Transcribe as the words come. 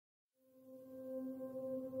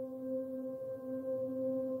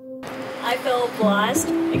I feel blessed,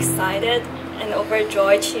 excited, and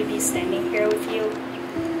overjoyed to be standing here with you.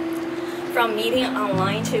 From meeting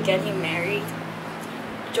online to getting married,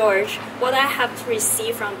 George, what I have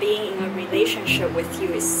received from being in a relationship with you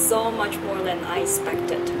is so much more than I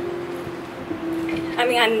expected. I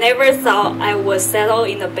mean, I never thought I would settle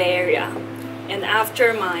in the Bay Area, and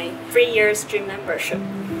after my 3 years gym membership,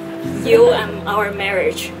 you and our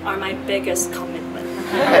marriage are my biggest commitment.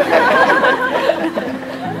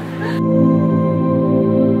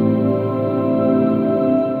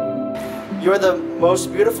 You're the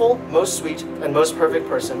most beautiful, most sweet, and most perfect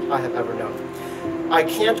person I have ever known. I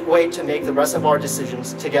can't wait to make the rest of our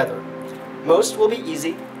decisions together. Most will be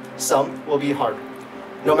easy, some will be hard.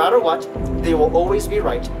 No matter what, they will always be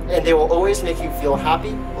right, and they will always make you feel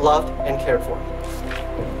happy, loved, and cared for.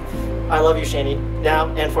 I love you, Shanni, now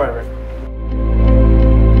and forever.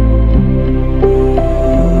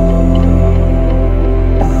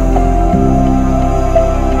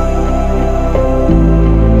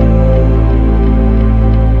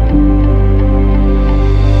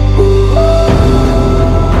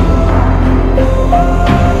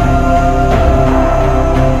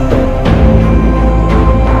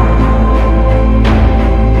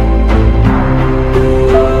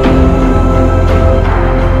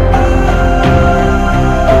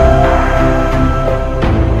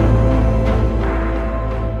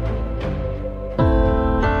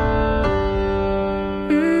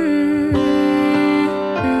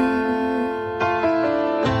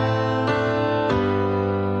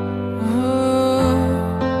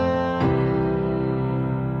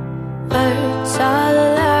 Words are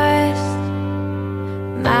lost,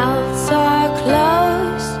 mouths are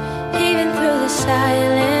closed. Even through the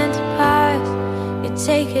silent parts, you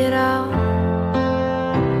take it all.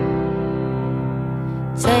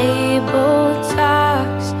 Table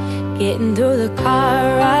talks, getting through the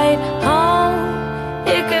car ride home.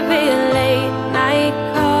 It could be a late night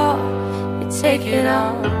call, you take it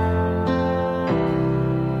all.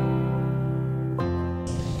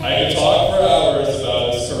 I could talk for hours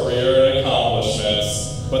about his career and accomplishments,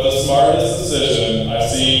 but the smartest decision I've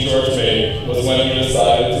seen George make was when he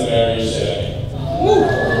decided to marry Shanni.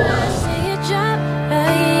 You jump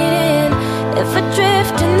right in. If I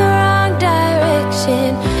drift in the wrong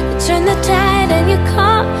direction, you turn the tide and you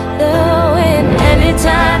calm the wind.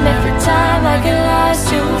 Anytime, every time I get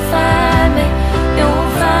lost, you will find me. You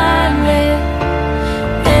will find me.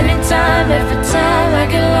 Anytime, every time I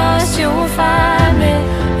get lost, you will find me.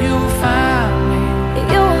 You will find me.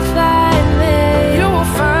 You will find me. You will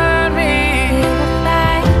find me. You will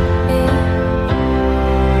find me.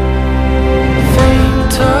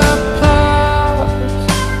 Faint applause,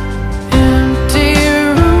 empty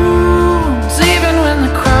rooms, even when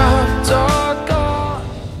the crowds are gone.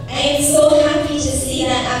 I am so happy to see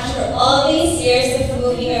that after all these years of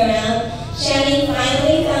moving around, Shanni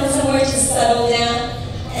finally found somewhere to settle down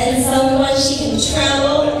and someone she can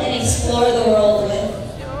travel and explore the world with.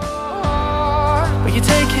 But you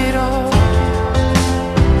take it all.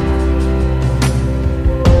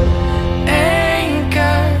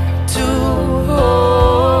 Anchor to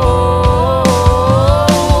hold.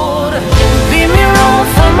 Leave me room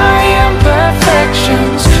for my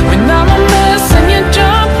imperfections. When I'm a mess and you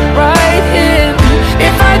jump right in.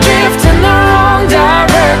 If I drift in the wrong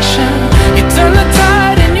direction, you turn the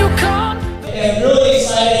tide and you come. I'm really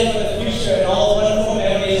excited for the future and all the wonderful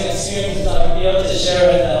memories and experiences I'll be able to share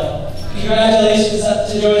with them. Congratulations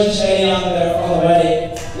to George and Shanni on the wedding.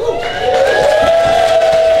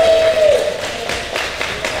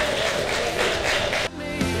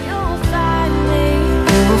 You will find me.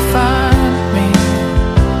 You will find me.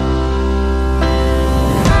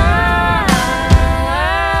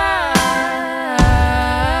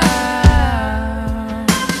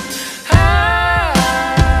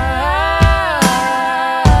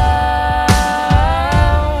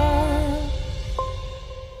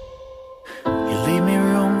 You leave me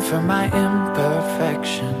room for my